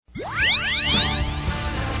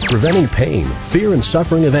preventing pain, fear, and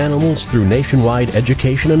suffering of animals through nationwide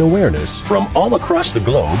education and awareness from all across the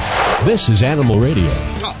globe. This is Animal Radio.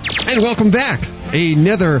 And welcome back.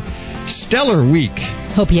 Another stellar week.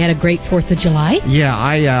 Hope you had a great 4th of July. Yeah,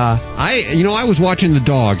 I was watching the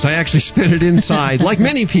dogs. I actually spent it inside, like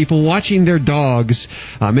many people, watching their dogs,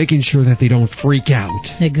 making sure that they don't freak out.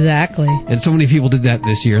 Exactly. And so many people did that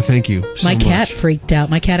this year. Thank you so much. My cat freaked out.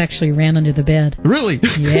 My cat actually ran under the bed. Really?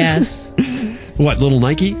 Yes. What, little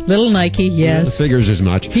Nike? Little Nike, yes. Yeah, figures as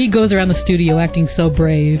much. He goes around the studio acting so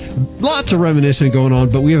brave. Lots of reminiscing going on,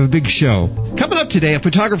 but we have a big show. Coming up today, a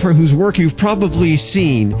photographer whose work you've probably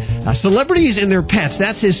seen. Celebrities and their pets,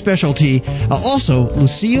 that's his specialty. Also,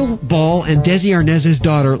 Lucille Ball and Desi Arnaz's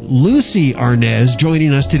daughter, Lucie Arnaz,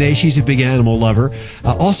 joining us today. She's a big animal lover.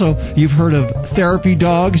 Also, you've heard of therapy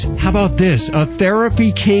dogs. How about this? A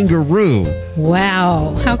Therpay Kangaroo.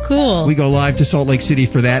 Wow, how cool. We go live to Salt Lake City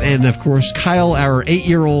for that. And, of course, Kyle, our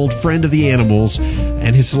 8-year-old friend of the animals,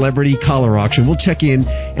 and his celebrity collar auction. We'll check in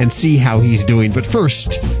and see how he's doing. But first,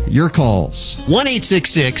 your calls.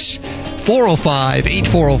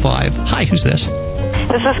 1-866-405-8405. Hi, who's this?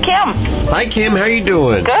 This is Kim. Hi, Kim. How you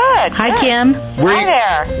doing? Good. Hi, Kim. Hi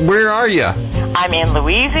there. Where are you? I'm in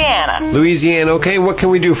Louisiana. Louisiana. Okay, what can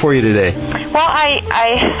we do for you today? Well,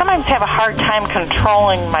 I sometimes have a hard time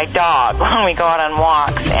controlling my dog when we go out on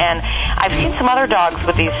walks, and I've seen some other dogs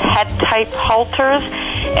with these head-type halters,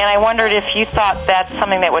 and I wondered if you thought that's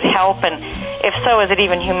something that would help, and if so, is it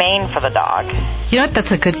even humane for the dog? You know what?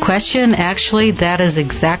 That's a good question. Actually, that is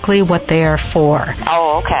exactly what they are for.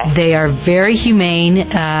 Oh, okay. They are very humane.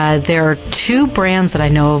 There are 2 brands that I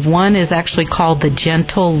know of. One is actually called the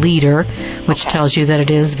Gentle Leader, which tells you that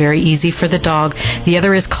it is very easy for the dog. The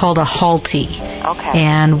other is called a Halty. Okay.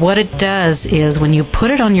 And what it does is when you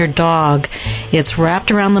put it on your dog, it's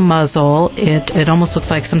wrapped around the muzzle. It almost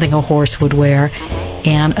looks like something a horse would wear.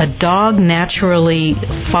 And a dog naturally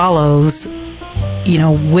follows,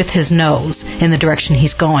 with his nose in the direction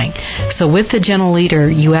he's going. So with the Gentle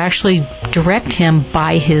Leader, you actually direct him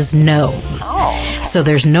by his nose. Oh. So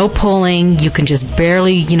there's no pulling. You can just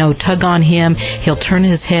barely, tug on him. He'll turn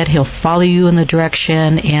his head. He'll follow you in the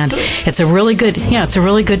direction, and it's a really good,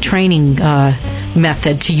 training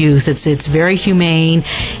method to use. It's very humane,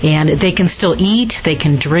 and they can still eat. They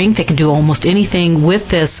can drink. They can do almost anything with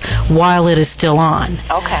this while it is still on.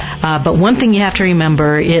 Okay. But one thing you have to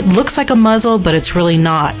remember, it looks like a muzzle, but it's really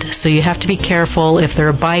not. So you have to be careful. If they're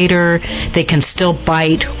a biter, they can still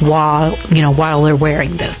bite while they're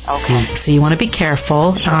wearing this. Okay. So you want to be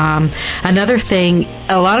careful. Another thing,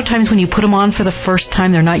 a lot of times when you put them on for the first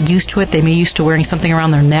time, they're not used to it. They may be used to wearing something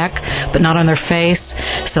around their neck, but not on their face.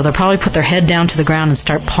 So they'll probably put their head down to the ground and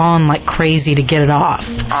start pawing like crazy to get it off.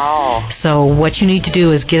 Oh. So what you need to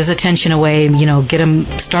do is get his attention away,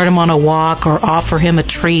 start him on a walk or offer him a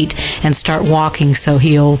treat and start walking so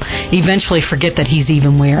he'll eventually forget that he's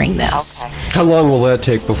even wearing this. Okay. How long will that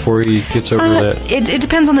take before he gets over that? It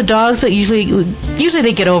depends on the dogs, but usually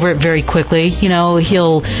they get over it very quickly.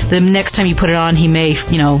 The next time you put it on, he may,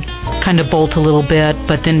 kind of bolt a little bit,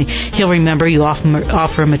 but then he'll remember you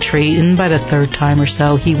offer him a treat, and by the 3rd time or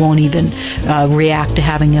so, he won't even react to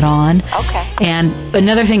having it on. Okay. And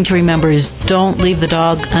another thing to remember is don't leave the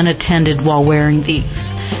dog unattended while wearing these.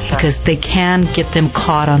 Because they can get them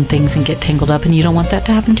caught on things and get tangled up, and you don't want that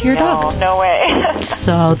to happen to your dog. No way.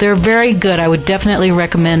 So they're very good. I would definitely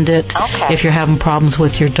recommend it if you're having problems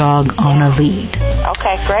with your dog on a lead.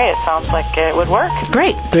 Okay, great. It sounds like it would work.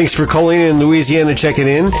 Great. Thanks for calling in, Louisiana, checking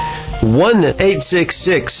in.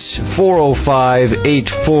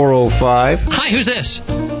 1-866-405-8405. Hi, who's this?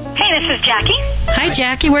 Hey, this is Jackie. Hi,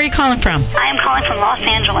 Jackie. Where are you calling from? I am calling from Los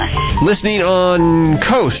Angeles. Listening on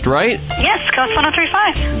Coast, right? Yes, Coast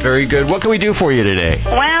 103.5. Very good. What can we do for you today?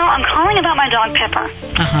 Well, I'm calling about my dog, Pepper.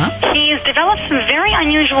 He's developed some very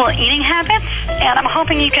unusual eating habits, and I'm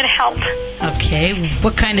hoping you could help. Okay.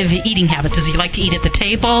 What kind of eating habits? Does he like to eat at the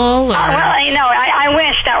table? Or? I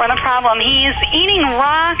wish that were the problem. He's eating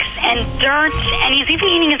rocks and dirt, and he's even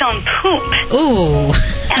eating his own poop. Ooh.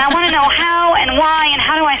 And I want to know how and why and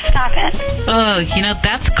how do I stop it? Oh,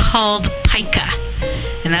 that's called pica.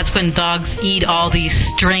 And that's when dogs eat all these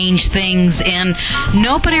strange things, and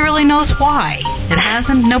nobody really knows why.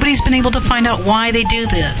 Nobody's been able to find out why they do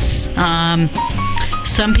this.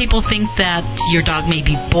 Some people think that your dog may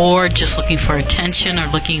be bored, just looking for attention or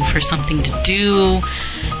looking for something to do.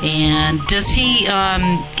 And does he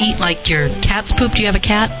eat like your cat's poop? Do you have a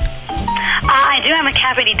cat? I do have a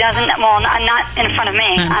cat, but he doesn't. Well, not in front of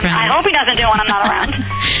me. I hope he doesn't do it when I'm not around.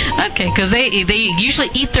 Okay, because they usually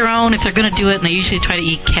eat their own if they're going to do it, and they usually try to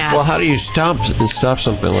eat cats. Well, how do you stop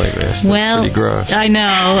something like this? That's pretty gross. I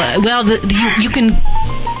know. Well, you can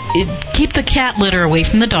keep the cat litter away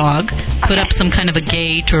from the dog. Put up some kind of a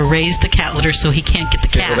gate or raise the cat litter so he can't get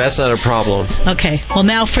the cat. Well, that's not a problem. Okay. Well,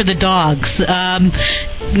 now for the dogs.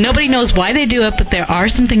 Nobody knows why they do it, but there are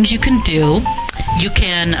some things you can do. You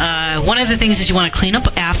can, one of the things is you want to clean up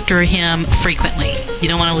after him frequently. You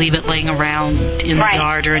don't want to leave it laying around in the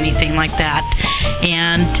yard or anything like that.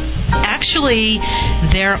 And actually,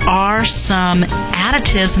 there are some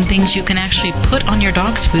additives and things you can actually put on your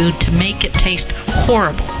dog's food to make it taste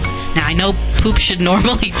horrible. Now, I know poop should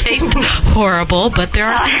normally taste horrible, but there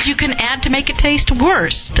are things you can add to make it taste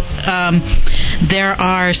worse. There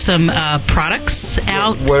are some products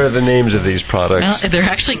out. What are the names of these products? Well, they're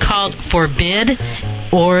actually called Forbid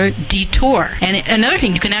or Detour. And another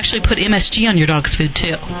thing, you can actually put MSG on your dog's food,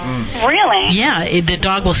 too. Really? Yeah, the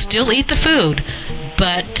dog will still eat the food,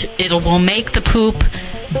 but it will make the poop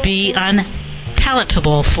be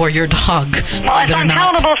unpalatable for your dog. Well, it's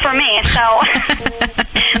unpalatable for me, so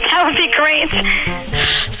that would be great.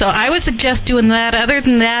 So I would suggest doing that. Other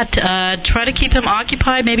than that, try to keep him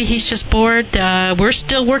occupied. Maybe he's just bored. We're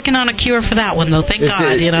still working on a cure for that one, though. Thank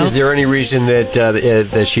God, you know. Is there any reason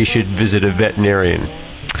that she should visit a veterinarian?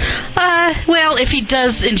 Well, if he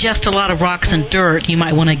does ingest a lot of rocks and dirt, you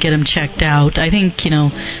might want to get him checked out. I think, you know,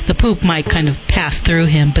 the poop might kind of pass through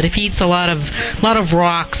him, but if he eats a lot of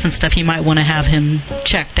rocks and stuff, you might want to have him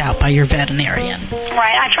checked out by your veterinarian.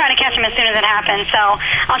 Right. I try to catch him as soon as it happens, so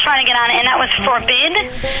I'll try to get on it. And that was Forbid?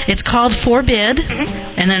 It's called Forbid,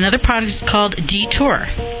 and then another product is called Detour.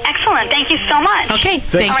 Excellent. Thank you so much. Okay.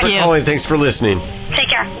 Thanks for calling. Thanks for listening. Take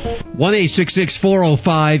care.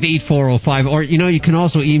 1-866-405-8405. Or, you know, you can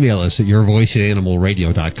also email us at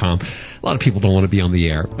yourvoiceatanimalradio.com. A lot of people don't want to be on the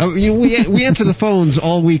air. We answer the phones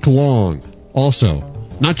all week long also,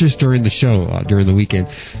 not just during the show, during the weekend.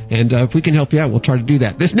 And if we can help you out, we'll try to do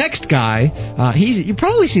that. This next guy, you've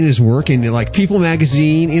probably seen his work in like People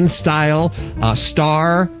Magazine, In Style,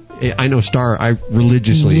 Star. I know Star. I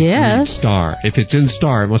religiously read Star. If it's in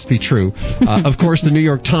Star, it must be true. Of course, the New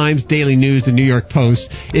York Times, Daily News, the New York Post.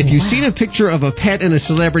 If you've seen a picture of a pet and a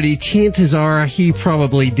celebrity, chances are he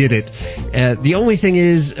probably did it. The only thing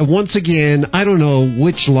is, once again, I don't know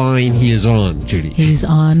which line he is on, Judy. He's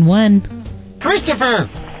on one. Christopher!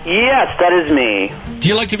 Yes, that is me. Do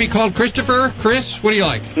you like to be called Christopher? Chris? What do you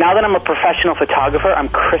like? Now that I'm a professional photographer, I'm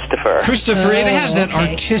Christopher. Christopher, it has that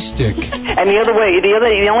artistic. And the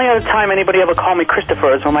only other time anybody ever called me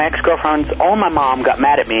Christopher is when my ex-girlfriends, all my mom got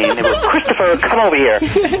mad at me, and they were, Christopher, come over here.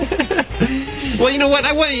 Well, you know what?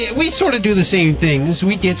 We sort of do the same things.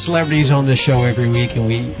 We get celebrities on the show every week, and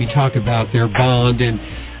we talk about their bond and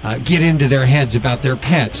get into their heads about their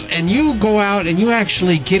pets. And you go out and you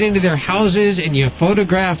actually get into their houses and you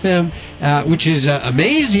photograph them, which is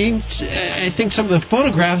amazing. I think some of the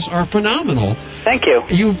photographs are phenomenal. Thank you.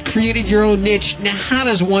 You've created your own niche. Now, how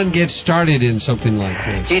does one get started in something like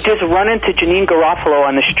this? You just run into Janine Garofalo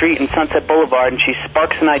on the street in Sunset Boulevard, and she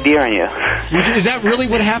sparks an idea in you. Is that really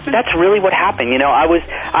what happened? That's really what happened. You know,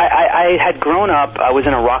 I had grown up. I was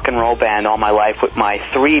in a rock and roll band all my life with my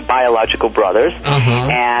 3 biological brothers,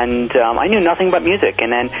 and I knew nothing but music.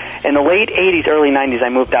 And then in the late 80s, early 90s, I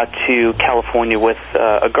moved out to California with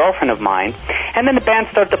a girlfriend of mine, and then the band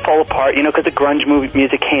started to fall apart, you know, because the grunge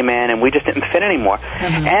music came in, and we just didn't fit anymore.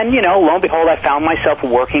 And, you know, lo and behold, I found myself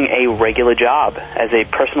working a regular job as a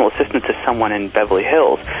personal assistant to someone in Beverly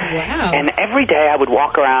Hills. Wow. And every day I would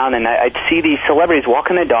walk around, and I'd see these celebrities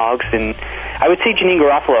walking their dogs, and I would see Janine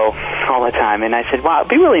Garofalo all the time, and I said, wow, it'd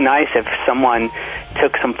be really nice if someone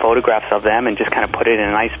took some photographs of them and just kind of put it in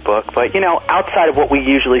a nice book, but, you know, outside of what we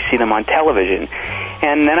usually see them on television.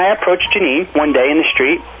 And then I approached Janine one day in the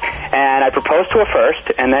street, and I proposed to her first,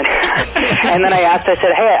 and then and then I said,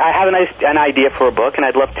 hey, I have an idea for a book, and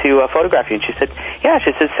I'd love to photograph you. And she said, yeah.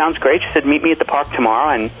 She said, sounds great. She said, meet me at the park tomorrow.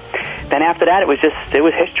 And then after that, it was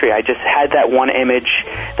history. I just had that one image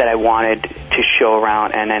that I wanted to show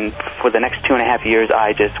around, and then for the next 2.5 years,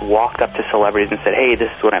 I just walked up to celebrities and said, hey, this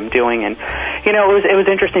is what I'm doing. And, you know, it was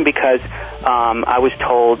interesting because I was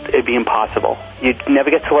told it'd be impossible. You'd never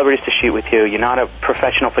get celebrities to shoot with you. You're not a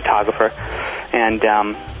professional photographer. And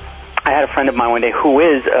I had a friend of mine one day who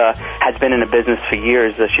has been in the business for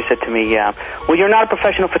years. She said to me, well, you're not a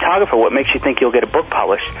professional photographer. What makes you think you'll get a book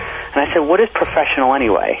published? And I said, what is professional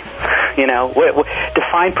anyway? You know,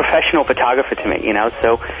 define professional photographer to me, you know.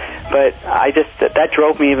 So, but that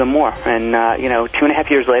drove me even more. And, you know, 2.5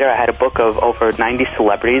 years later, I had a book of over 90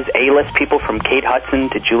 celebrities, A-list people from Kate Hudson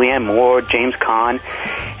to Julianne Moore, James Caan,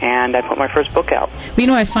 and I put my first book out. Well, you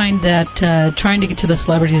know, I find that trying to get to the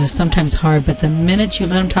celebrities is sometimes hard, but the minute you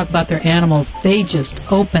let them talk about their animals, they just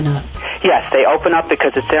open up. Yes, they open up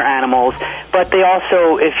because it's their animals, but they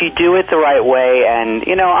also, if you do it the right way, and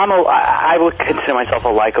I would consider myself a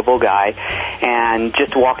likable guy, and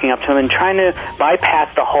just walking up to them and trying to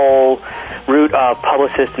bypass the whole route of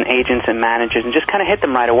publicists and agents and managers, and just kind of hit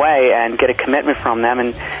them right away and get a commitment from them,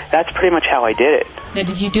 and that's pretty much how I did it. Now,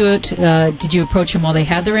 did you do it? Did you approach them while they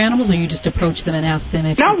had their animals, or you just approached them and asked them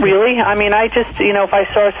if? Not really. I mean, I just, if I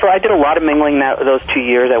saw, I did a lot of mingling those 2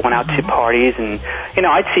 years. I went out to parties, and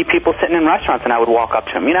I'd see people sitting in restaurants, and I would walk up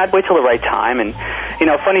to them. I'd wait till the right time, and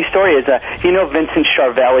funny story is, Vincent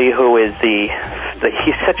Schiavelli, who is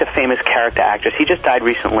he's such a famous character actress. He just died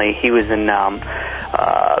recently. He was in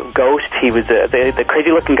Ghost. He was the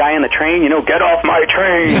crazy-looking guy in the train. Get off my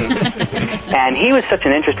train. And he was such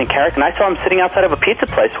an interesting character. And I saw him sitting outside of a pizza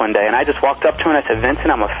place one day, and I just walked up to him and I said,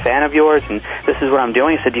 Vincent, I'm a fan of yours, and this is what I'm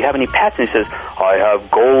doing. He said, do you have any pets? And he says, I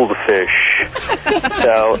have goldfish.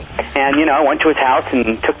 I went to his house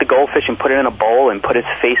and took the goldfish and put it in a bowl and put his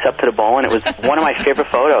face up to the bowl, and it was one of my favorite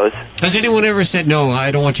photos. Has anyone ever said, no,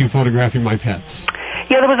 I don't want you photographing my pets?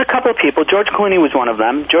 Yeah, there was a couple of people. George Clooney was one of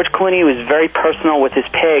them. George Clooney was very personal with his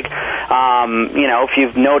pig. If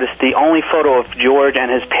you've noticed, the only photo of George and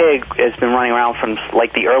his pig has been running around from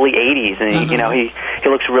like the early 80s, and he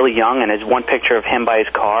looks really young, and there's one picture of him by his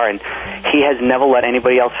car, and he has never let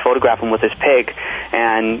anybody else photograph him with his pig.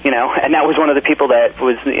 And and that was one of the people that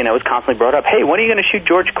was was constantly brought up. Hey, when are you going to shoot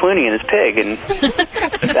George Clooney and his pig? And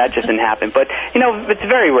that just didn't happen. But it's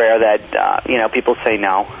very rare that people say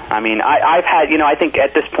no. I mean, I've had I think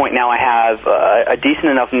at this point now I have a decent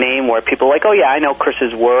enough name where people are like, oh yeah, I know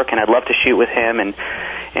Chris's work and I'd love to shoot with him, and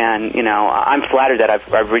I'm flattered that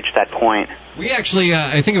I've reached that point. We actually,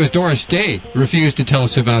 I think it was Doris Day, refused to tell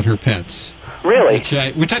us about her pets. Really?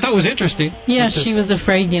 Which I thought was interesting. Yeah, she was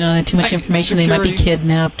afraid, too much information, they might be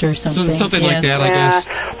kidnapped or something. Something like that, I guess.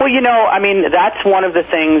 Well, that's one of the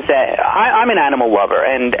things that I'm an animal lover,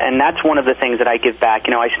 and that's one of the things that I give back.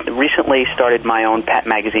 I recently started my own pet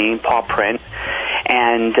magazine, Paw Print,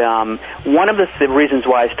 and one of the reasons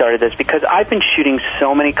why I started this, because I've been shooting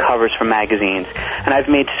so many covers for magazines, and I've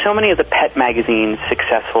made so many of the pet magazines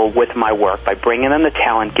successful with my work by bringing them the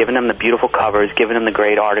talent, giving them the beautiful covers, giving them the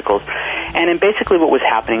great articles. And basically what was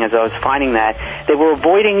happening is I was finding that they were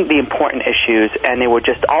avoiding the important issues, and they were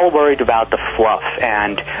just all worried about the fluff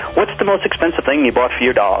and what's the most expensive thing you bought for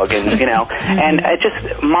your dog, and and it just,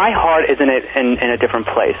 my heart is in a different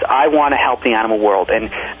place. I want to help the animal world,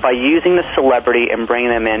 and by using the celebrity and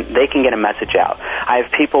bringing them in, they can get a message out. I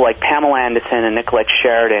have people like Pamela Anderson and Nicolette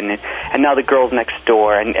Sheridan and now the Girls Next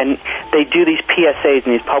Door, and they do these PSAs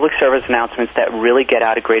and these public service announcements that really get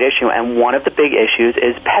out a great issue, and one of the big issues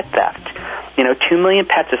is pet theft. 2 million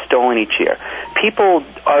pets are stolen each year. People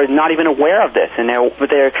are not even aware of this, and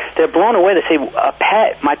they're blown away. They say,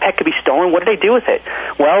 my pet could be stolen. What do they do with it?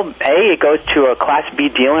 Well, A, it goes to a Class B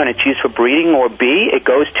dealer and it's used for breeding, or B, it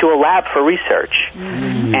goes to a lab for research.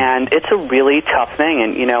 Mm-hmm. And it's a really tough thing.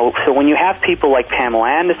 And so when you have people like Pamela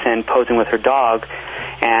Anderson posing with her dog,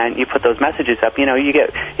 and you put those messages up, you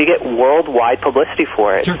get worldwide publicity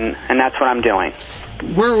for it, sure. and that's what I'm doing.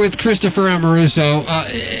 We're with Christopher Ameruoso,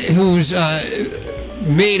 who's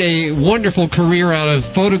made a wonderful career out of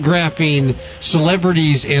photographing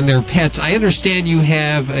celebrities and their pets. I understand you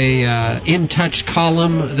have a In Touch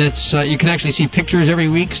column that's you can actually see pictures every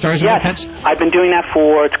week, stars of their pets? I've been doing that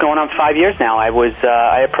it's going on 5 years now. I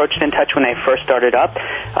approached In Touch when they first started up,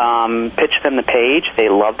 pitched them the page. They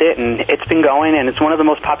loved it, and it's been going, and it's one of the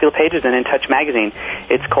most popular pages in Touch magazine.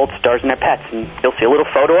 It's called Stars and Their Pets, and you'll see a little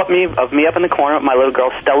photo of me up in the corner with my little girl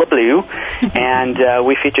Stella Blue, and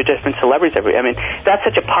we feature different celebrities that's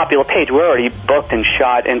such a popular page. We're already booked and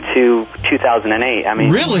shot into 2008.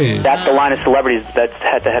 Really? That's the line of celebrities that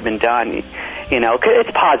have been done.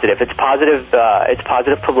 It's positive. It's positive. It's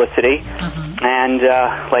positive publicity. Uh-huh. And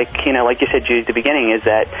like you said, Judy, at the beginning, is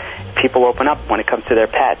that people open up when it comes to their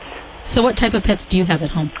pets. So what type of pets do you have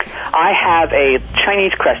at home? I have a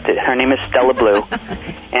Chinese crested. Her name is Stella Blue.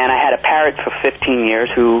 And I had a parrot for 15 years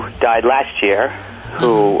who died last year,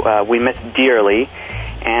 who we miss dearly.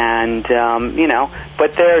 And,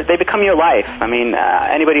 but they become your life.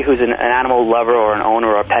 Anybody who's an animal lover or an owner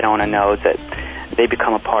or a pet owner knows that they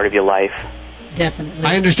become a part of your life. Definitely.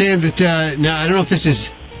 I understand that, now, I don't know if this has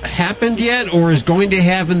happened yet or is going to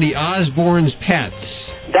happen, the Osborne's Pets.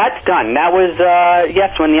 That's done. That was,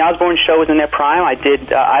 yes, when the Osborne show was in their prime, I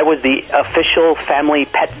was the official family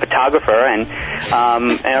pet photographer, and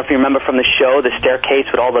if you remember from the show, the staircase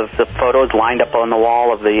with all the photos lined up on the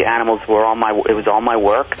wall of the animals it was all my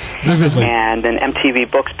work. Vividly. And then MTV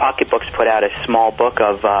Pocket Books put out a small book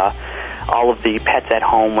of all of the pets at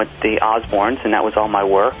home with the Osbornes, and that was all my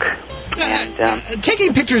work. And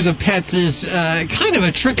taking pictures of pets is kind of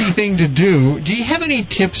a tricky thing to do. Do you have any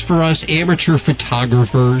tips for us amateur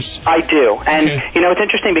photographers? I do. And, it's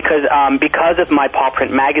interesting because of my Paw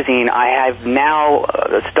Print magazine, I have now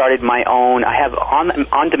started my own, I have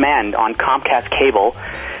on demand on Comcast cable,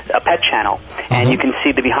 a pet channel. And you can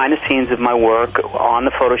see the behind the scenes of my work on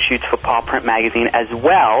the photo shoots for Paw Print magazine, as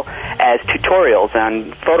well as tutorials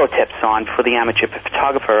and photo tips for the amateur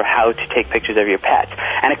photographer how to take pictures of your pets.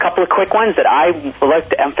 And a couple of quick ones that I would like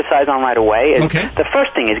to emphasize on right away is the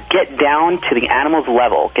first thing is get down to the animal's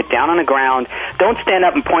level. Get down on the ground. Don't stand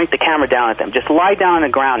up and point the camera down at them. Just lie down on the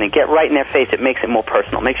ground and get right in their face. It makes it more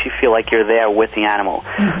personal. It makes you feel like you're there with the animal.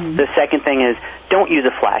 The second thing is don't use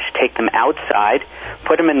a flash. Take them outside.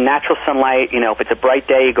 Put them in natural sunlight. If it's a bright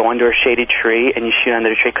day, you go under a shaded tree and you shoot under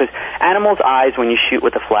the tree. Because animals' eyes, when you shoot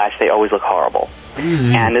with a flash, they always look horrible.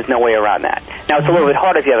 And there's no way around that. Now, it's a little bit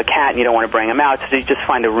harder if you have a cat and you don't want to bring them out, so you just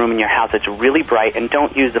find a room in your house that's really bright and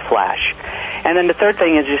don't use the flash. And then the third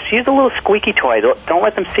thing is just use a little squeaky toy. Don't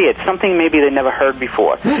let them see it. Something maybe they've never heard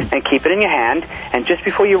before. And keep it in your hand, and just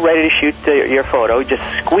before you're ready to shoot your photo, just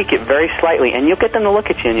squeak it very slightly, and you'll get them to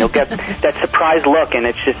look at you, and you'll get that surprised look, and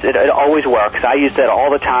it always works. I use that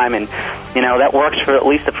all the time, and, that works for at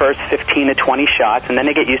least the first 15 to 20 shots, and then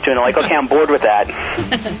they get used to it, and they're like, okay, I'm bored with that.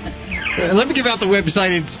 Let me give out the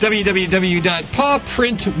website. It's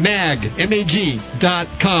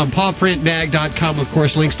www.pawprintmag.com. Pawprintmag.com, of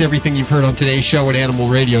course, links to everything you've heard on today's show at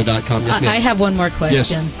animalradio.com. Yes, I have one more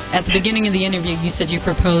question. Yes. At the beginning of the interview, you said you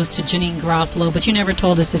proposed to Janine Garofalo, but you never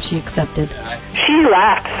told us if she accepted. She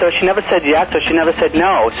laughed, so she never said yes, so she never said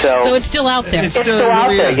no. So it's still out there. It's still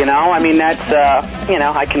out there, I mean, that's,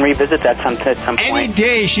 I can revisit that at some point. Any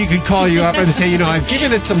day she could call you up and say, I've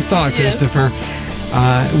given it some thought, Christopher.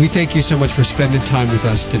 We thank you so much for spending time with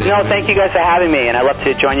us today. Thank you guys for having me, and I'd love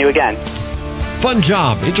to join you again. Fun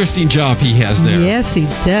job. Interesting job he has there. Yes, he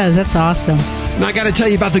does. That's awesome. And I got to tell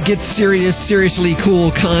you about the Get Serious, Seriously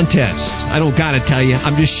Cool contest. I don't got to tell you.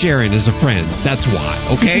 I'm just sharing as a friend. That's why,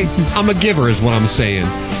 okay? I'm a giver is what I'm saying.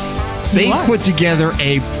 They put together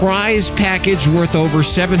a prize package worth over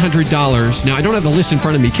 $700. Now, I don't have the list in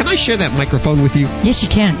front of me. Can I share that microphone with you? Yes,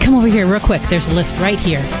 you can. Come over here real quick. There's a list right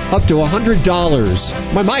here. Up to $100.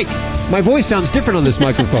 My voice sounds different on this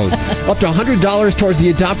microphone. Up to $100 towards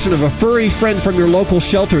the adoption of a furry friend from your local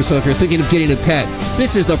shelter. So if you're thinking of getting a pet,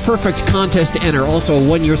 this is the perfect contest to enter. Also, a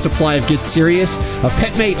 1-year supply of Get Serious, a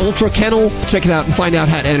PetMate Ultra Kennel. Check it out and find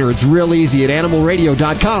out how to enter. It's real easy at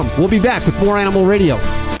animalradio.com. We'll be back with more Animal Radio.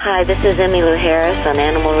 Hi, this is Emmylou Harris on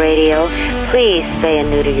Animal Radio. Please spay and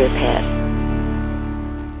neuter your pet.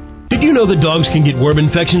 Did you know that dogs can get worm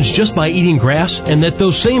infections just by eating grass, and that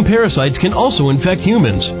those same parasites can also infect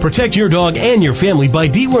humans? Protect your dog and your family by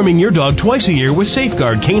deworming your dog twice a year with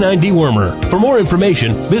Safeguard Canine Dewormer. For more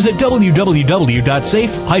information, visit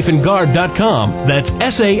www.safe-guard.com. That's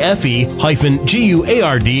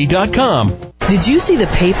SAFE-GUARD.com. Did you see the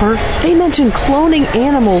paper? They mentioned cloning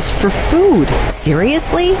animals for food.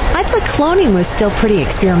 Seriously? I thought cloning was still pretty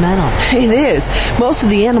experimental. It is. Most of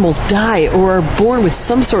the animals die or are born with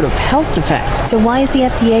some sort of health defect. So why is the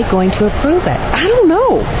FDA going to approve it? I don't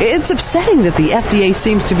know. It's upsetting that the FDA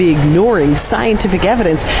seems to be ignoring scientific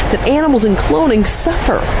evidence that animals in cloning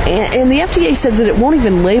suffer. And the FDA says that it won't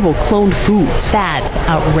even label cloned foods. That's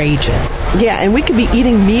outrageous. Yeah, and we could be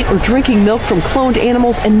eating meat or drinking milk from cloned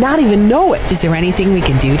animals and not even know it. Is there anything we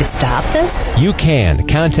can do to stop this? You can.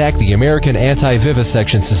 Contact the American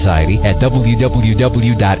Anti-Vivisection Society at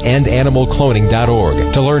www.endanimalcloning.org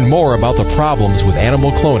to learn more about the problems with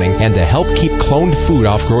animal cloning and to help keep cloned food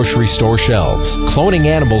off grocery store shelves. Cloning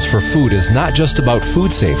animals for food is not just about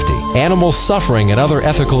food safety. Animal suffering and other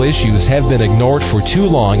ethical issues have been ignored for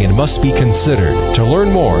too long and must be considered. To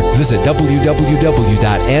learn more, visit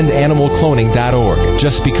www.endanimalcloning.org.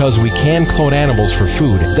 Just because we can clone animals for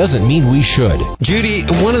food doesn't mean we should. Judy,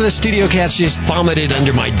 one of the studio cats just vomited under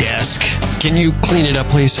my desk. Can you clean it up,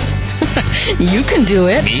 please? You can do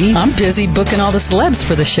it. Me? I'm busy booking all the celebs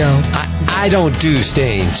for the show. I don't do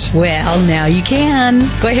stains. Well, now you can.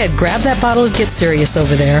 Go ahead, grab that bottle of Get Serious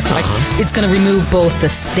over there. It's going to remove both the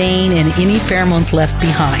stain and any pheromones left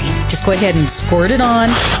behind. Just go ahead and squirt it on,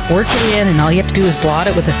 work it in, and all you have to do is blot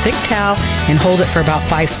it with a thick towel and hold it for about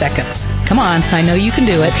 5 seconds. Come on, I know you can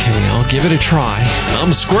do it. Okay, I'll give it a try.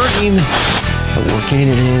 I'm squirting, working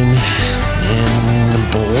it in, and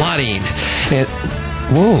blotting. And,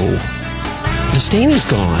 whoa, the stain is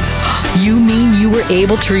gone. You mean you were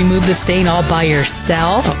able to remove the stain all by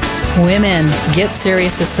yourself? Women, Get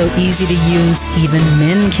Serious is so easy to use, even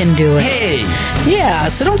men can do it. Hey! Yeah,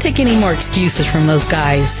 so don't take any more excuses from those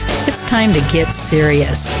guys. It's time to get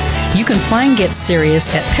serious. You can find Get Serious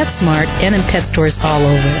at PetSmart and in pet stores all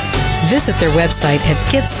over. Visit their website at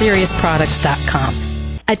GetSeriousProducts.com.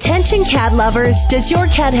 Attention cat lovers, does your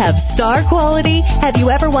cat have star quality? Have you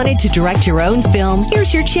ever wanted to direct your own film?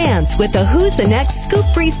 Here's your chance with the Who's the Next Scoop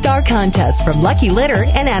Free Star Contest from Lucky Litter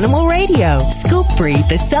and Animal Radio. Scoop Free,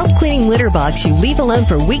 the self-cleaning litter box you leave alone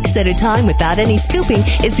for weeks at a time without any scooping,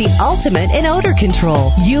 is the ultimate in odor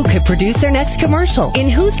control. You could produce their next commercial in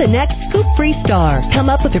Who's the Next Scoop Free Star. Come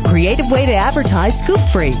up with a creative way to advertise Scoop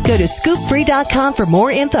Free. Go to scoopfree.com for more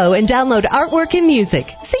info and download artwork and music.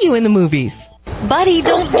 See you in the movies. Buddy,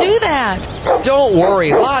 don't do that. Don't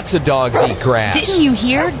worry, lots of dogs eat grass. Didn't you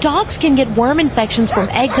hear? Dogs can get worm infections from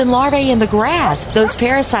eggs and larvae in the grass. Those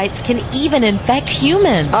parasites can even infect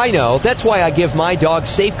humans. I know. That's why I give my dog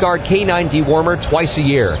Safeguard K9 Dewormer twice a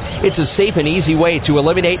year. It's a safe and easy way to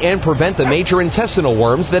eliminate and prevent the major intestinal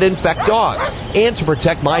worms that infect dogs, and to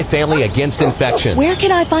protect my family against infection. Where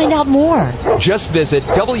can I find out more? Just visit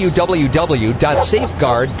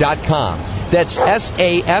www.safeguard.com. That's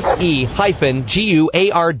SAFE-GUARD.com.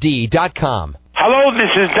 Hello,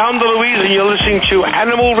 this is Don DeLuise, and you're listening to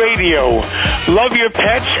Animal Radio. Love your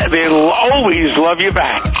pets, they'll always love you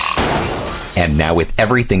back. And now with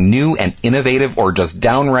everything new and innovative or just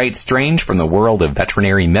downright strange from the world of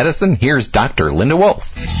veterinary medicine, here's Dr. Linda Wolf.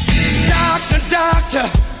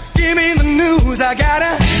 Doctor, give me the news. I got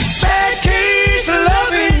a bad case of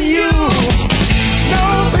loving you.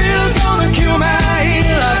 No pill's gonna cure my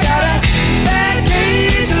ill. I got a bad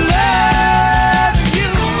case of loving you.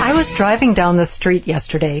 I was driving down the street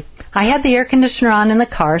yesterday. I had the air conditioner on in the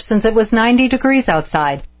car since it was 90 degrees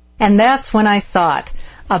outside. And that's when I saw it.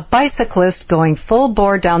 A bicyclist going full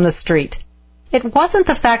bore down the street. It wasn't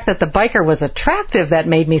the fact that the biker was attractive that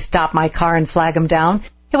made me stop my car and flag him down.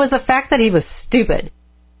 It was the fact that he was stupid.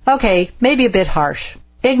 Okay, maybe a bit harsh.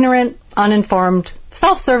 Ignorant, uninformed,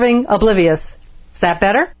 self-serving, oblivious. Is that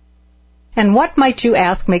better? And what, might you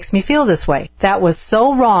ask, makes me feel this way? That was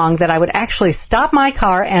so wrong that I would actually stop my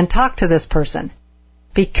car and talk to this person.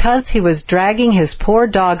 Because he was dragging his poor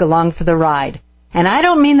dog along for the ride. And I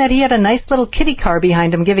don't mean that he had a nice little kitty car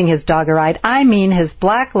behind him giving his dog a ride. I mean his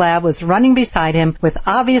black lab was running beside him with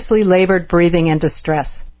obviously labored breathing and distress.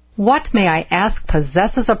 What, may I ask,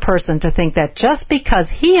 possesses a person to think that just because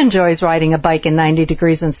he enjoys riding a bike in 90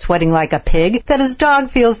 degrees and sweating like a pig, that his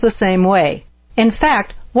dog feels the same way? In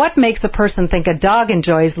fact, what makes a person think a dog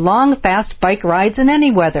enjoys long, fast bike rides in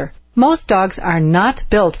any weather? Most dogs are not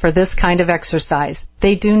built for this kind of exercise.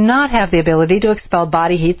 They do not have the ability to expel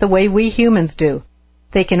body heat the way we humans do.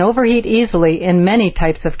 They can overheat easily in many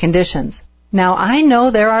types of conditions. Now, I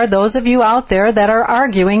know there are those of you out there that are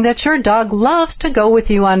arguing that your dog loves to go with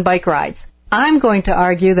you on bike rides. I'm going to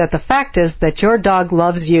argue that the fact is that your dog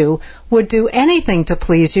loves you, would do anything to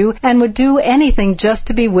please you, and would do anything just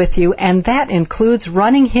to be with you, and that includes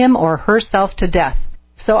running him or herself to death.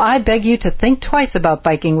 So I beg you to think twice about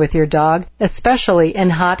biking with your dog, especially in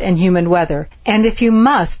hot and humid weather. And if you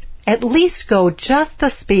must, at least go just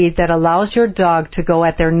the speed that allows your dog to go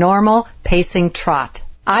at their normal pacing trot.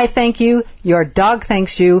 I thank you, your dog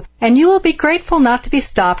thanks you, and you will be grateful not to be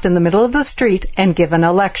stopped in the middle of the street and given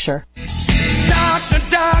a lecture.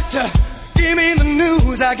 Doctor, give me the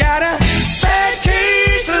news. I got a bad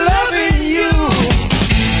case of loving you.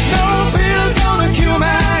 No pill's gonna cure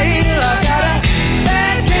my ill. I got a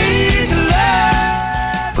bad case of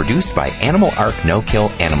love. Produced by Animal Ark No-Kill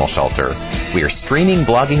Animal Shelter. We are streaming,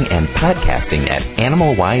 blogging, and podcasting at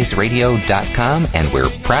AnimalWiseRadio.com, and we're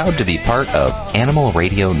proud to be part of Animal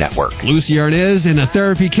Radio Network. Lucie Arnaz and a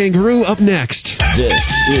Therapay Kangaroo up next. This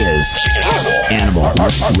is Animal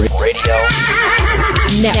Radio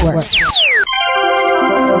Network.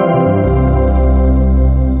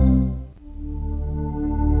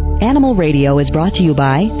 Animal Radio is brought to you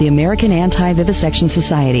by the American Anti-Vivisection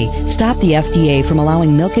Society. Stop the FDA from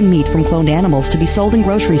allowing milk and meat from cloned animals to be sold in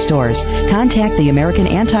grocery stores. Contact the American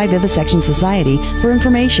Anti-Vivisection Society for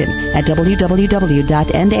information at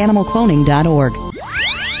www.endanimalcloning.org.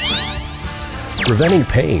 Preventing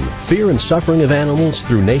pain, fear, and suffering of animals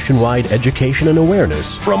through nationwide education and awareness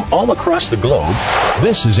from all across the globe.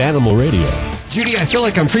 This is Animal Radio. Judy, I feel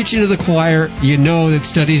like I'm preaching to the choir. You know that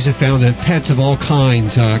studies have found that pets of all kinds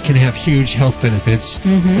can have huge health benefits.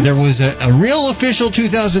 Mm-hmm. There was a real official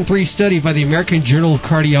 2003 study by the American Journal of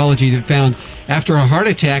Cardiology that found after a heart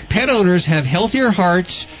attack, pet owners have healthier hearts,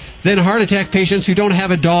 than heart attack patients who don't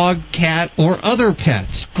have a dog, cat, or other pet.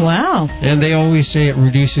 Wow. And they always say it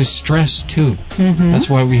reduces stress, too. Mm-hmm. That's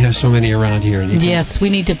why we have so many around here. Yes, we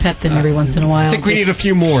need to pet them every once in a while. I think we need a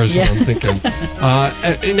few more is what I'm thinking.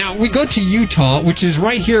 Now, we go to Utah, which is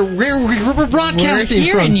right here where we're broadcasting We're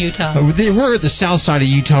here from. in Utah. We're at the south side of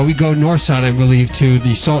Utah. We go north side, I believe, to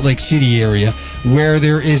the Salt Lake City area, where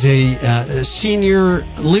there is a senior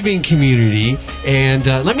living community. And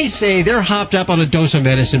let me say, they're hopped up on a dose of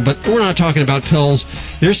medicine, but we're not talking about pills.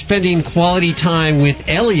 They're spending quality time with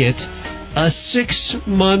Elliot, a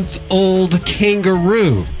 6-month-old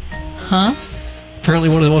kangaroo. Huh? Apparently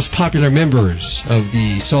one of the most popular members of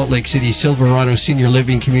the Salt Lake City Silverado Senior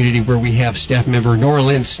Living Community, where we have staff member Nora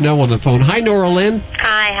Lynn Snow on the phone. Hi, Nora Lynn.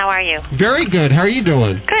 Hi, how are you? Very good. How are you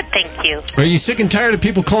doing? Good, thank you. Are you sick and tired of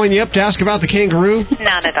people calling you up to ask about the kangaroo?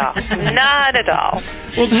 Not at all. Not at all.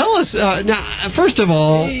 Well, tell us, now, first of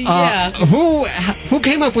all, who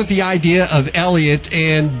came up with the idea of Elliot,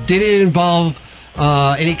 and did it involve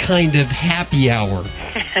any kind of happy hour?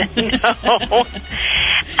 No.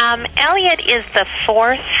 Elliot is the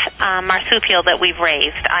fourth marsupial that we've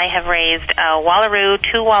raised. I have raised a wallaroo,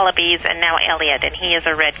 2 wallabies, and now Elliot, and he is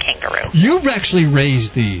a red kangaroo. You've actually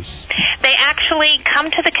raised these. They actually come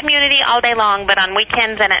to the community all day long, but on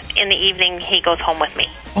weekends and in the evening, he goes home with me.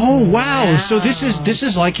 Oh, wow. So this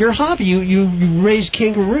is like your hobby. You raise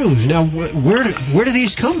kangaroos. Now, where do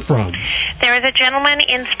these come from? There is a gentleman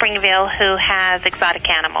in Springville who has exotic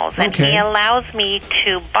animals, and he allows me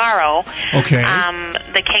to borrow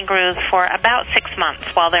the kangaroos for about 6 months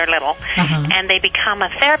while they're little, and they become a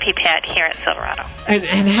therapy pet here at Silverado.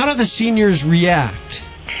 And how do the seniors react?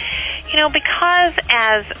 You know, because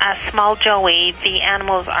as a small Joey, the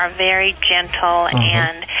animals are very gentle,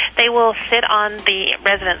 and they will sit on the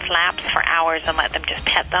residents' laps for hours and let them just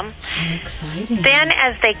pet them. Exciting. Then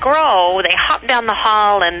as they grow, they hop down the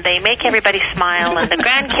hall and they make everybody smile, and the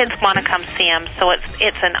grandkids want to come see them, so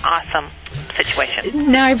it's an awesome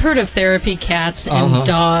situation. Now, I've heard of therapy cats and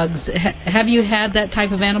dogs. Have you had that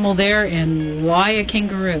type of animal there, and why a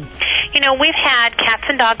kangaroo? You know, we've had cats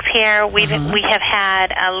and dogs here. We have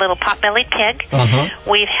had a little pot-bellied pig.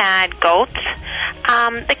 We've had goats.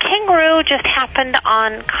 The kangaroo just happened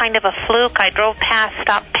on kind of a fluke. I drove past,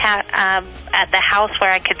 stopped at the house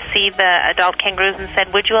where I could see the adult kangaroos and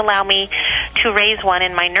said, would you allow me to raise one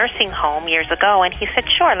in my nursing home years ago? And he said,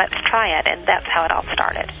 sure, let's try it. And that's how it all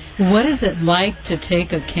started. What is it like to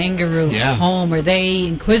take a kangaroo home? Are they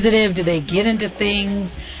inquisitive? Do they get into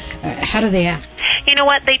things? How do they act? You know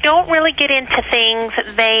what? They don't really get into things.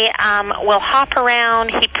 They will hop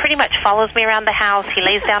around. He pretty much follows me around the house. He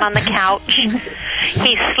lays down on the couch.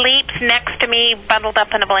 He sleeps next to me, bundled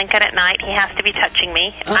up in a blanket at night. He has to be touching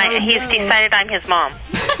me. He's decided I'm his mom.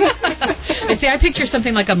 I picture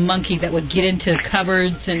something like a monkey that would get into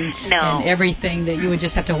cupboards and everything, that you would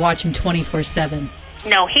just have to watch him 24/7.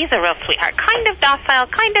 No, he's a real sweetheart. Kind of docile,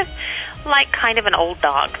 kind of an old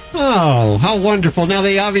dog. Oh, how wonderful. Now,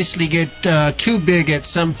 they obviously get too big at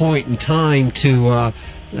some point in time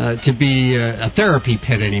to be a therapy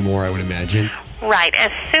pet anymore, I would imagine. Right. As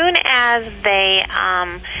soon as they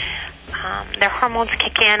their hormones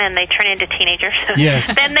kick in and they turn into teenagers,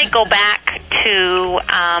 then they go back to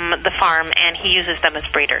the farm, and he uses them as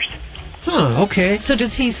breeders. Huh, okay. So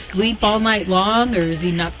does he sleep all night long, or is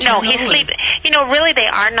he nocturnal? No, he sleeps. You know, really they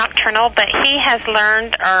are nocturnal, but he has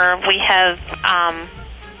learned, or we have,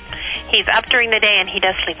 he's up during the day and he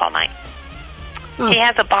does sleep all night. He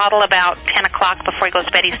has a bottle about 10 o'clock before he goes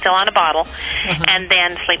to bed. He's still on a bottle, and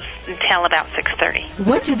then sleeps until about 6:30.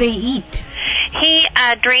 What do they eat? He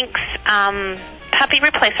drinks puppy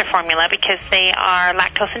replacer formula because they are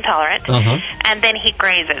lactose intolerant, and then he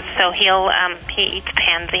grazes. So he eats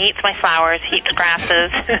pansy, he eats my flowers, he eats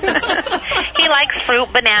grasses. He likes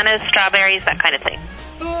fruit, bananas, strawberries, that kind of thing.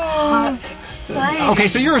 Okay,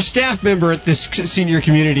 so you're a staff member at this senior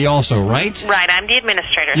community also, right? Right, I'm the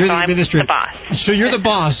administrator, You're so the administrator. I'm the boss. So you're the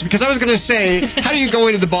boss, because I was going to say, how do you go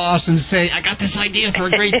into the boss and say, I got this idea for a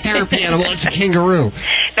great therapy animal, it's a kangaroo?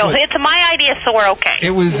 No, it's my idea, so we're okay.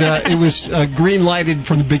 It was green-lighted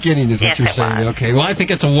from the beginning, is what you're saying. Was. Okay, well, I think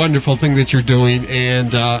it's a wonderful thing that you're doing,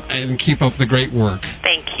 and keep up the great work.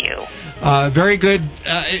 Thank you. Very good.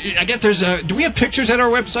 I guess do we have pictures at our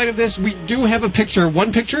website of this? We do have a picture.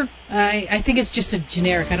 One picture? I think it's just a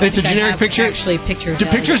generic. It's a generic picture? Actually, pictures. Do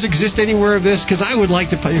pictures exist anywhere of this? Because I would like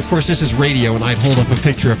to, of course, this is radio, and I'd hold up a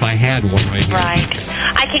picture if I had one right here. Right.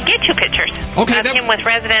 I can get you pictures of him with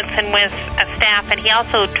residents and with staff, and he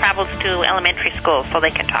also travels to elementary schools so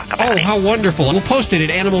they can talk about it. Oh, how wonderful. We'll post it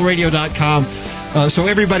at animalradio.com so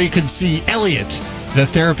everybody could see Elliot, the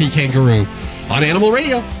therapy kangaroo, on Animal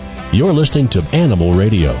Radio. You're listening to Animal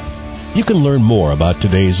Radio. You can learn more about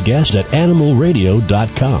today's guest at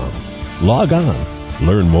animalradio.com. Log on.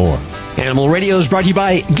 Learn more. Animal Radio is brought to you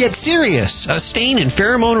by Get Serious, a stain and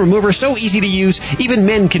pheromone remover so easy to use, even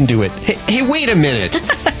men can do it. Hey, wait a minute.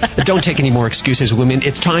 Don't take any more excuses, women.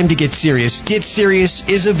 It's time to get serious. Get Serious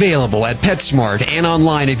is available at PetSmart and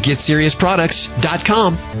online at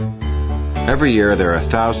GetSeriousProducts.com. Every year, there are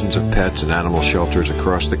thousands of pets and animal shelters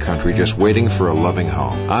across the country just waiting for a loving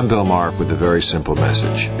home. I'm Bill Mark with a very simple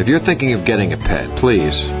message. If you're thinking of getting a pet,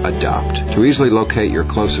 please adopt. To easily locate your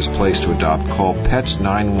closest place to adopt, call Pets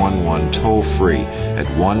 911 toll-free at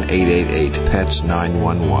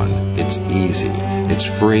 1-888-PETS-911. It's easy, it's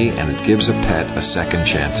free, and it gives a pet a second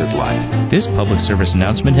chance at life. This public service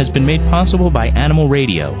announcement has been made possible by Animal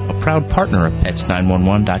Radio, a proud partner of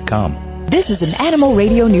Pets911.com. This is an Animal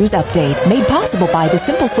Radio News Update made possible by the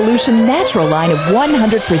Simple Solution Natural line of 100%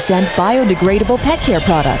 biodegradable pet care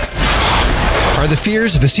products. Are the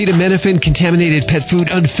fears of acetaminophen-contaminated pet food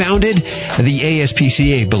unfounded? The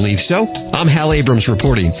ASPCA believes so. I'm Hal Abrams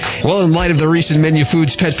reporting. Well, in light of the recent Menu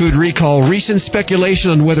Foods pet food recall, recent speculation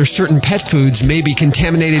on whether certain pet foods may be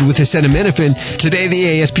contaminated with acetaminophen, today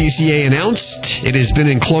the ASPCA announced it has been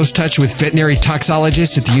in close touch with veterinary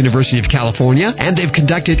toxicologists at the University of California, and they've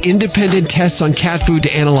conducted independent tests on cat food to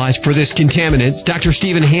analyze for this contaminant. Dr.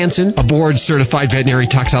 Stephen Hansen, a board-certified veterinary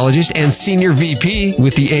toxicologist and senior VP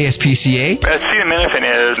with the ASPCA. Acetaminophen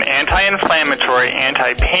is an anti-inflammatory,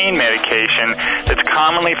 anti-pain medication that's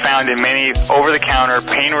commonly found in many over-the-counter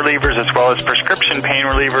pain relievers as well as prescription pain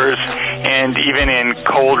relievers and even in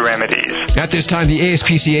cold remedies. At this time, the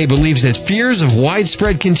ASPCA believes that fears of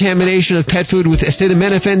widespread contamination of pet food with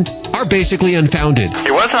acetaminophen are basically unfounded.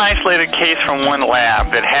 It was an isolated case from one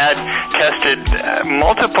lab that had tested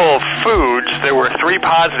multiple foods. There were 3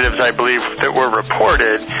 positives, I believe, that were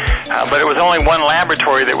reported, but it was only one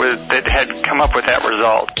laboratory that had come up with that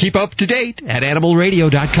result. Keep up to date at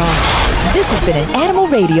animalradio.com. This has been an Animal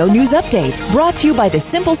Radio News Update brought to you by the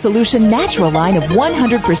Simple Solution Natural line of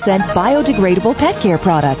 100% biodegradable pet care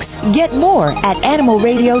products. Get more at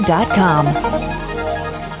animalradio.com.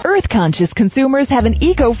 Earth-conscious consumers have an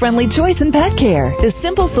eco-friendly choice in pet care. The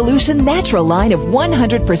Simple Solution Natural line of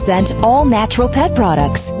 100% all-natural pet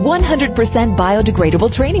products. 100%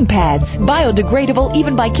 biodegradable training pads. Biodegradable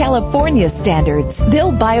even by California standards.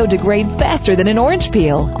 They'll biodegrade faster than an orange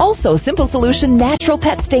peel. Also, Simple Solution Natural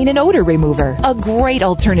Pet Stain and Odor Remover. A great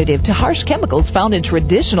alternative to harsh chemicals found in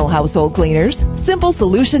traditional household cleaners. Simple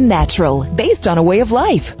Solution Natural, based on a way of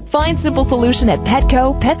life. Find Simple Solution at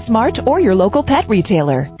Petco, PetSmart, or your local pet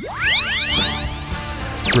retailer.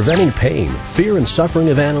 Preventing pain, fear, and suffering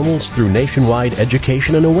of animals through nationwide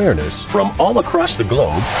education and awareness from all across the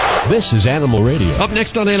globe. This is Animal Radio. Up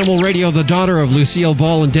next on Animal Radio, the daughter of Lucille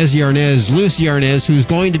Ball and Desi Arnaz, Lucie Arnaz, who's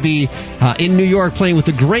going to be in New York playing with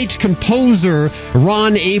the great composer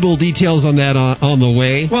Ron Abel. Details on that on the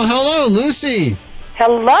way. Well, hello, Lucie.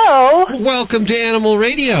 Hello. Welcome to Animal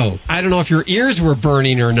Radio. I don't know if your ears were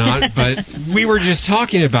burning or not, but we were just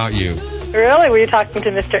talking about you. Really? Were you talking to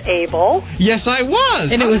Mr. Abel? Yes, I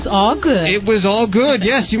was. And it was all good. It was all good,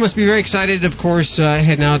 yes. You must be very excited, of course,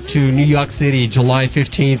 heading out to New York City July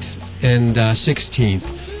 15th and 16th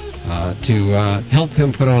to help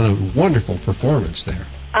him put on a wonderful performance there.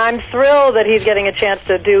 I'm thrilled that he's getting a chance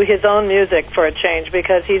to do his own music for a change,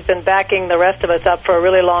 because he's been backing the rest of us up for a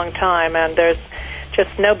really long time, and there's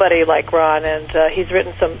just nobody like Ron, and he's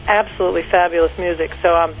written some absolutely fabulous music,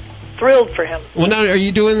 so I'm thrilled for him. Well, now, are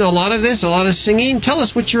you doing a lot of this, a lot of singing? Tell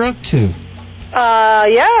us what you're up to.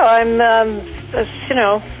 Yeah, I'm,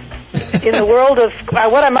 in the world of,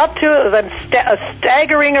 what I'm up to is I'm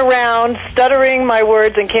staggering around, stuttering my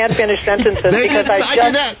words, and can't finish sentences because I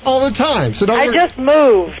do that all the time. So I just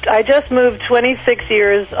moved 26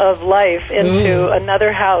 years of life into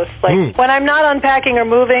another house. When I'm not unpacking or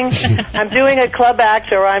moving, I'm doing a club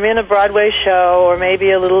act, or I'm in a Broadway show, or maybe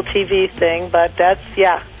a little TV thing, but that's,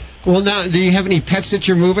 yeah. Well, now, do you have any pets that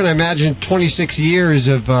you're moving? I imagine 26 years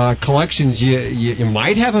of collections, you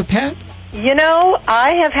might have a pet? You know,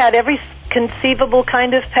 I have had every conceivable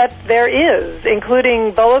kind of pet there is,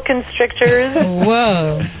 including boa constrictors,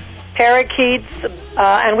 whoa, parakeets,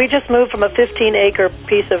 and we just moved from a 15-acre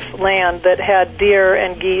piece of land that had deer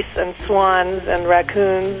and geese and swans and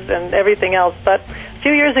raccoons and everything else. But a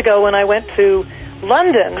few years ago, when I went to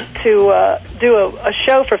London to do a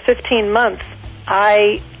show for 15 months,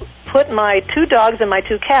 I put my 2 dogs and my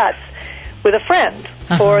 2 cats with a friend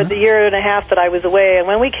for the year and a half that I was away. And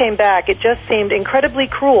when we came back, it just seemed incredibly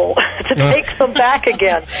cruel to take them back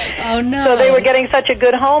again. Oh, no. So they were getting such a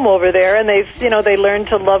good home over there, and they learned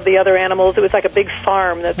to love the other animals. It was like a big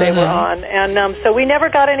farm that they were on. And so we never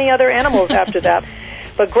got any other animals after that.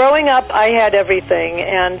 But growing up, I had everything,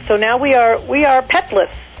 and so now we are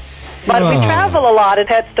petless. But we travel a lot, and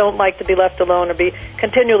pets don't like to be left alone or be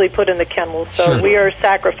continually put in the kennels. So we are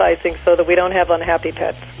sacrificing so that we don't have unhappy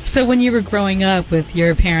pets. So when you were growing up with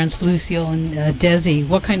your parents, Lucille and Desi,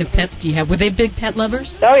 what kind of pets do you have? Were they big pet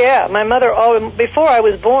lovers? Oh, yeah. My mother, before I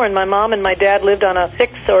was born, my mom and my dad lived on a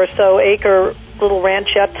 6 or so acre little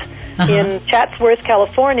ranchette in Chatsworth,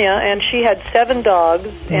 California, and she had 7 dogs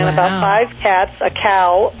and about 5 cats, a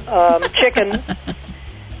cow, chickens,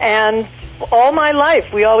 and all my life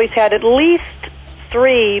we always had at least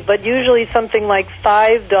 3, but usually something like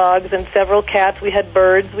 5 dogs and several cats. We had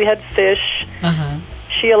birds, we had fish.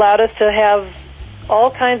 She allowed us to have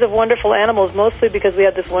all kinds of wonderful animals, mostly because we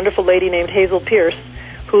had this wonderful lady named Hazel Pierce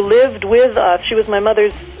who lived with us. She was my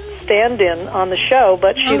mother's stand-in on the show,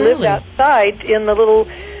 but she lived outside in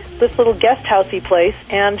this little guest housey place,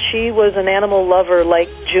 and she was an animal lover like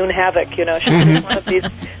June Havoc. You know, she was one of these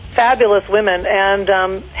fabulous women, and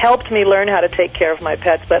helped me learn how to take care of my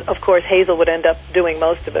pets. But of course, Hazel would end up doing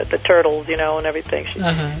most of it, the turtles, you know, and everything.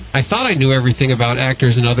 I thought I knew everything about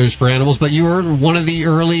Actors and Others for Animals, but you were one of the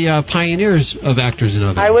early pioneers of Actors and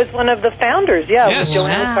Others. I was one of the founders, with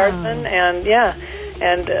Joanna Carson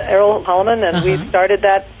and Errol Holloman, and we started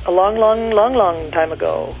that a long time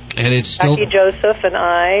ago. And it's still Becky Joseph and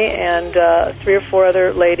I and 3 or 4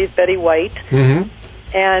 other ladies, Betty White.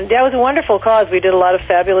 And that was a wonderful cause. We did a lot of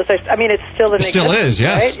fabulous... I mean, it's still in existence. Still is,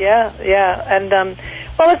 yes. Right? Yeah. And,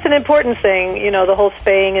 well, it's an important thing, you know, the whole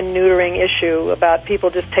spaying and neutering issue about people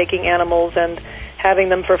just taking animals and having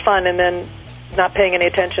them for fun and then not paying any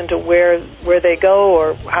attention to where they go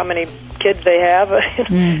or how many kids they have.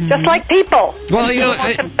 Just like people. Well, you know,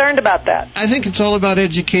 I'm concerned about that. I think it's all about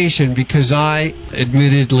education, because I,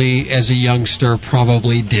 admittedly, as a youngster,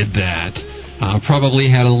 probably did that. Probably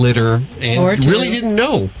had a litter and really didn't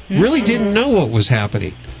know. Really didn't know what was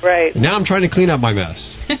happening. Right. Now I'm trying to clean up my mess.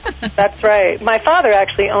 That's right. My father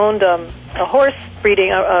actually owned a horse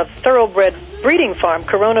breeding, a thoroughbred breeding farm,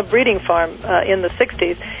 Corona breeding farm in the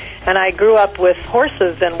 60s. And I grew up with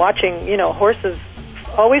horses and watching, you know, horses.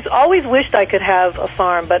 Always wished I could have a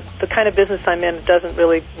farm, but the kind of business I'm in doesn't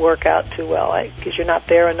really work out too well because you're not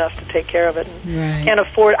there enough to take care of it. Right.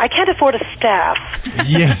 I can't afford a staff.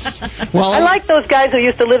 Yes. Well, I like those guys who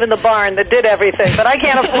used to live in the barn that did everything, but I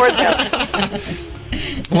can't afford them.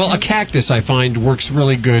 Well, a cactus, I find, works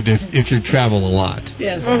really good if you travel a lot.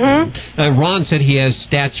 Yes. Ron said he has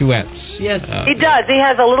statuettes. Yes. He does. He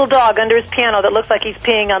has a little dog under his piano that looks like he's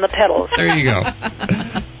peeing on the pedals. There you go.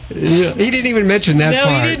 Yeah, he didn't even mention that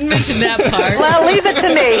part. No, he didn't mention that part. Well, leave it to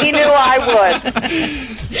me. He knew I would.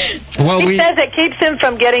 He says it keeps him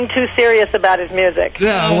from getting too serious about his music.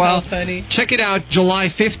 Yeah, well, funny. Check it out, July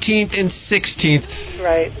 15th and 16th.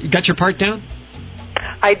 Right. You got your part down?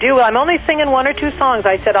 I do. I'm only singing 1 or 2 songs.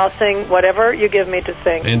 I said I'll sing whatever you give me to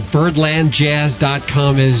sing. And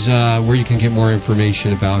birdlandjazz.com is where you can get more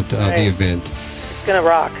information about the event. It's going to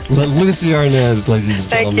rock. Lucie Arnaz, ladies and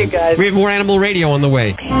gentlemen. Thank you, guys. We have more Animal Radio on the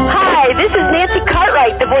way. Hi, this is Nancy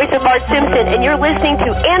Cartwright, the voice of Bart Simpson, and you're listening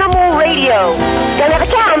to Animal Radio. Don't have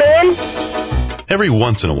a cow, man. Every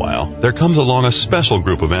once in a while, there comes along a special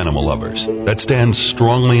group of animal lovers that stands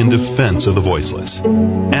strongly in defense of the voiceless.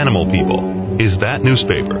 Animal People is that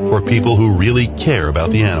newspaper for people who really care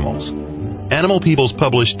about the animals. Animal People's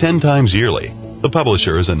published 10 times yearly. The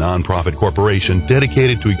publisher is a non-profit corporation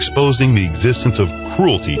dedicated to exposing the existence of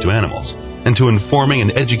cruelty to animals and to informing and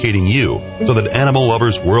educating you so that animal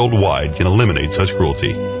lovers worldwide can eliminate such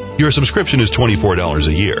cruelty. Your subscription is $24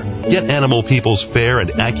 a year. Get Animal People's fair and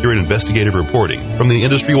accurate investigative reporting from the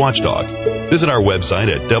industry watchdog. Visit our website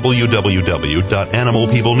at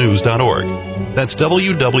www.animalpeoplenews.org. That's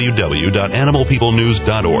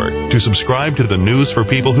www.animalpeoplenews.org to subscribe to the news for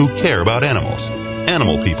people who care about animals.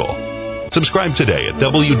 Animal People. Subscribe today at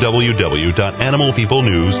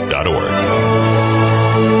www.animalpeoplenews.org.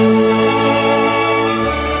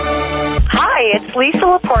 Hi, it's Lisa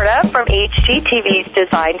Laporta from HGTV's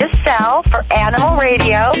Design to Sell for Animal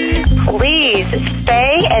Radio. Please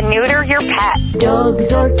spay and neuter your pet.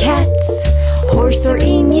 Dogs or cats, horse or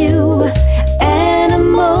emu,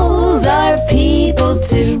 animals are people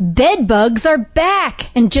too. Bed bugs are back,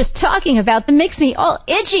 and just talking about them makes me all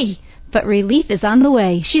itchy. But relief is on the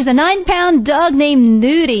way. She's a 9-pound dog named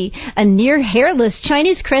Nudie, a near-hairless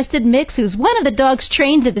Chinese-crested mix who's one of the dogs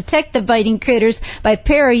trained to detect the biting critters by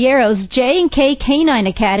Perriero's J&K Canine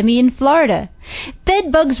Academy in Florida.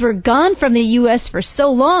 Bed bugs were gone from the U.S. for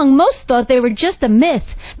so long, most thought they were just a myth.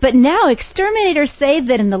 But now exterminators say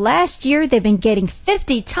that in the last year they've been getting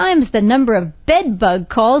 50 times the number of bed bug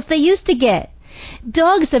calls they used to get.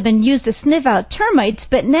 Dogs have been used to sniff out termites,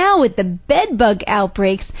 but now with the bedbug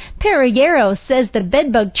outbreaks, Perriero says the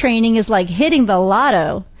bedbug training is like hitting the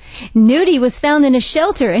lotto. Nudie was found in a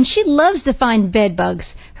shelter, and she loves to find bedbugs.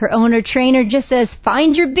 Her owner-trainer just says,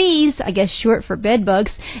 find your bees, I guess short for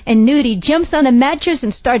bedbugs, and Nudie jumps on a mattress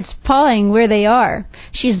and starts pawing where they are.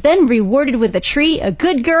 She's then rewarded with a treat, a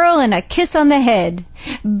good girl, and a kiss on the head.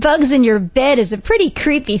 Bugs in your bed is a pretty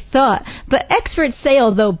creepy thought, but experts say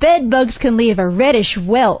although bedbugs can leave a reddish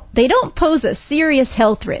welt, they don't pose a serious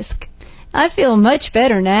health risk. I feel much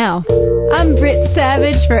better now. I'm Britt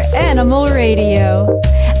Savage for Animal Radio.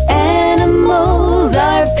 Animals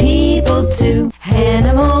are people too.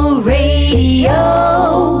 Animal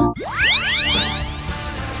Radio.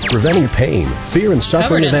 Preventing pain, fear, and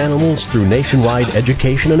suffering of animals through nationwide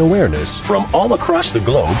education and awareness from all across the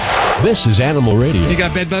globe. This is Animal Radio. You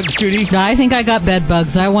got bed bugs, Judy? I think I got bed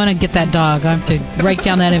bugs. I want to get that dog. I have to write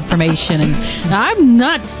down that information. And I'm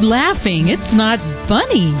not laughing. It's not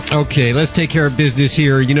funny. Okay, let's take care of business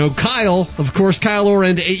here. You know, Kyle, of course, Kyle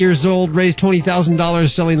Orend, 8 years old, raised $20,000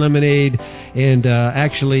 selling lemonade, and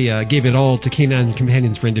actually gave it all to Canine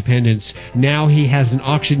Companions for Independence. Now he has an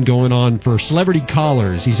auction going on for celebrity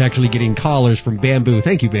collars. He's actually getting collars from Bamboo.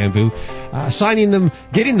 Thank you, Bamboo. Signing them,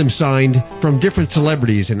 getting them signed from different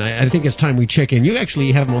celebrities, and I think it's time we check in. You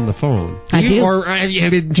actually have him on the phone. I do. Or have you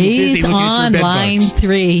been He's on line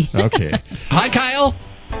 3. Okay. Hi, Kyle.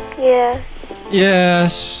 Yeah.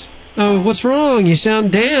 Yes. Oh, what's wrong? You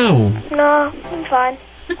sound down. No, I'm fine.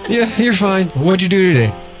 Yeah, you're fine. What'd you do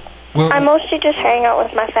today? Well, I mostly just hang out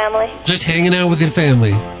with my family. just hanging out with your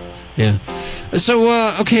family. Yeah. So,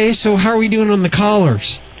 okay, so how are we doing on the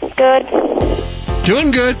collars? Good.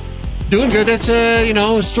 Doing good. Doing good. That's,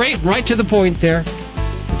 straight, right to the point there.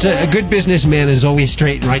 It's a good businessman is always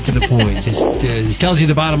straight and right to the point. Just tells you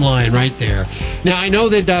the bottom line right there. Now, I know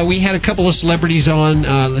that we had a couple of celebrities on.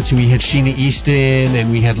 Let's see, we had Sheena Easton and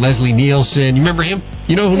we had Leslie Nielsen. You remember him?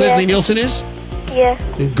 You know who Leslie Nielsen is? Yeah.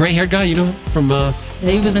 The gray-haired guy, you know, from...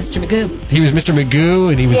 he was Mr. Magoo. He was Mr.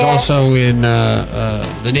 Magoo, and he was also in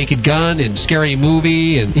The Naked Gun and Scary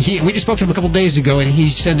Movie. And we just spoke to him a couple days ago, and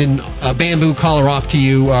he's sending a Bamboo collar off to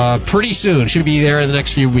you pretty soon. Should be there in the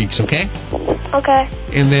next few weeks, okay? Okay.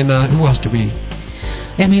 And then, who else do we...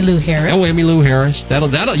 Emmylou Harris. Oh, Emmylou Harris.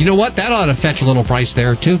 That'll. You know what? That ought to fetch a little price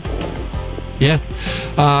there, too. Yeah.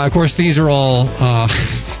 Of course, these are all...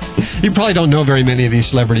 you probably don't know very many of these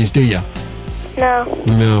celebrities, do you?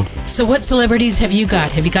 No. So what celebrities have you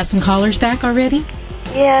got? Have you got some callers back already?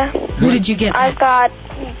 Yeah. Who did you get? I've got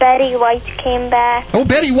Betty White came back. Oh,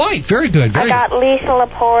 Betty White. Very good. I got Lisa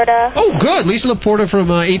Laporta. Oh, good. Lisa Laporta from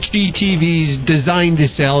HGTV's Design to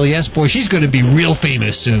Sell. Yes, boy, she's going to be real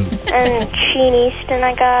famous soon. And Sheena Easton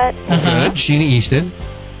I got. Good. Sheena Easton.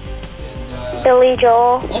 Billy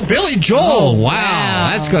Joel. Oh, Billy Joel!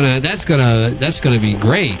 Wow. That's gonna be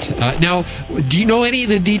great. Now, do you know any of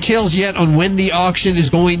the details yet on when the auction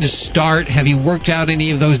is going to start? Have you worked out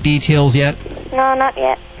any of those details yet? No, not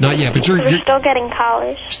yet. Not yet, but We're still getting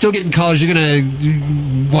collars. Still getting collars. You're gonna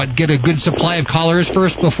get a good supply of collars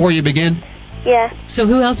first before you begin? Yeah. So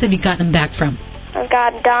who else have you gotten them back from? I've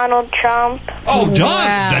got Donald Trump. Oh, the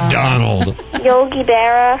Donald. Yogi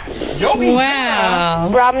Berra.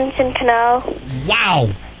 Wow. Robinson Cano.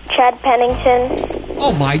 Wow. Chad Pennington.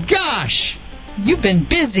 Oh, my gosh. You've been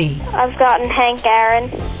busy. I've gotten Hank Aaron.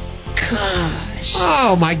 Gosh.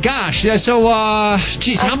 Oh, my gosh. Yeah, so,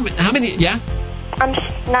 geez, how many, yeah? I'm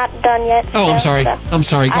not done yet. Oh, I'm sorry. I'm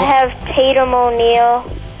sorry. Go I have Tatum O'Neal.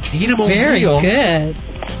 Tatum O'Neal. Very good.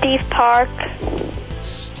 Steve Park.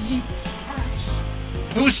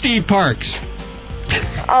 Who's Steve Parks?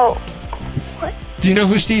 Oh. What? Do you know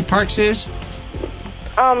who Steve Parks is?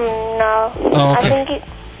 No. Oh, okay. I think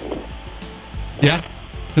Yeah?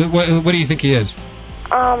 What do you think he is?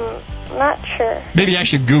 not sure. Maybe I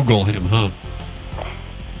should Google him, huh?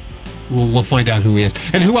 We'll find out who he is.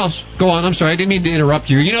 And who else? Go on. I'm sorry. I didn't mean to interrupt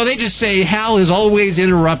you. You know, they just say Hal is always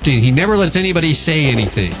interrupting. He never lets anybody say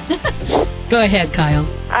anything. Go ahead, Kyle.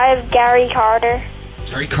 I have Gary Carter.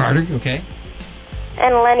 Gary Carter, okay.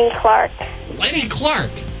 And Lenny Clark. Lenny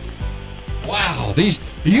Clark. Wow.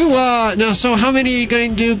 Now, so how many are you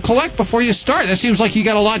going to collect before you start? That seems like you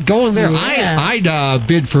got a lot going there. Yeah. I'd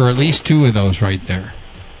bid for at least 2 of those right there.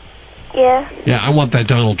 Yeah. Yeah, I want that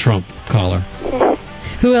Donald Trump collar.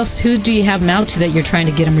 Who else? Who do you have them out to that you're trying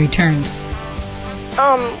to get them returned?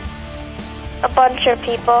 A bunch of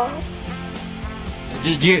people.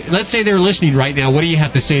 Let's say they're listening right now. What do you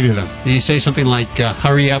have to say to them? Do you say something like,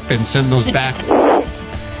 hurry up and send those back?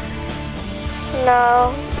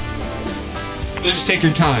 No. Just take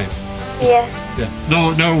your time. Yeah.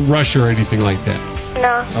 No rush or anything like that.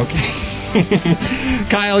 No. Okay.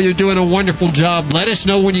 Kyle, you're doing a wonderful job. Let us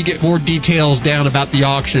know when you get more details down about the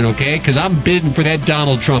auction, okay? Because I'm bidding for that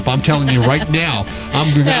Donald Trump. I'm telling you right now.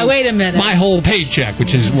 Wait a minute. My whole paycheck,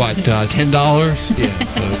 which is what, $10? Yeah.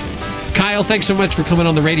 Okay. Kyle, thanks so much for coming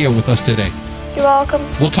on the radio with us today. You're welcome.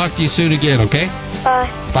 We'll talk to you soon again, okay? Bye.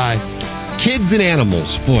 Bye. Kids and animals.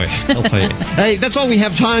 Boy, I'll tell you. Hey, that's all we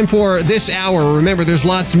have time for this hour. Remember, there's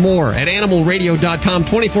lots more at animalradio.com,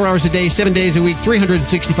 24 hours a day, 7 days a week,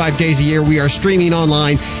 365 days a year. We are streaming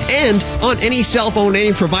online and on any cell phone,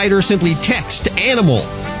 any provider. Simply text ANIMAL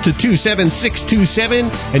to 27627,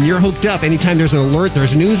 and you're hooked up. Anytime there's an alert, there's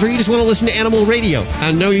news, or you just want to listen to Animal Radio. I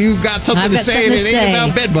know you've got something to say, and it ain't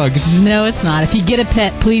about bed bugs. No, it's not. If you get a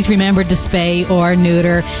pet, please remember to spay or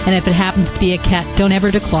neuter, and if it happens to be a cat, don't ever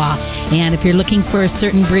declaw. And if you're looking for a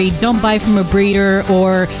certain breed, don't buy from a breeder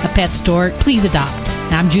or a pet store. Please adopt.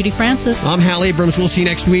 I'm Judy Francis. I'm Hal Abrams. We'll see you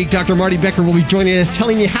next week. Dr. Marty Becker will be joining us,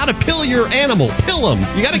 telling you how to pill your animal. Pill them.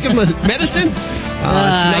 You got to give them a medicine?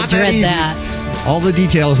 I dread that. All the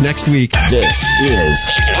details next week. This is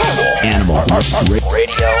Animal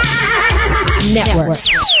Radio Network.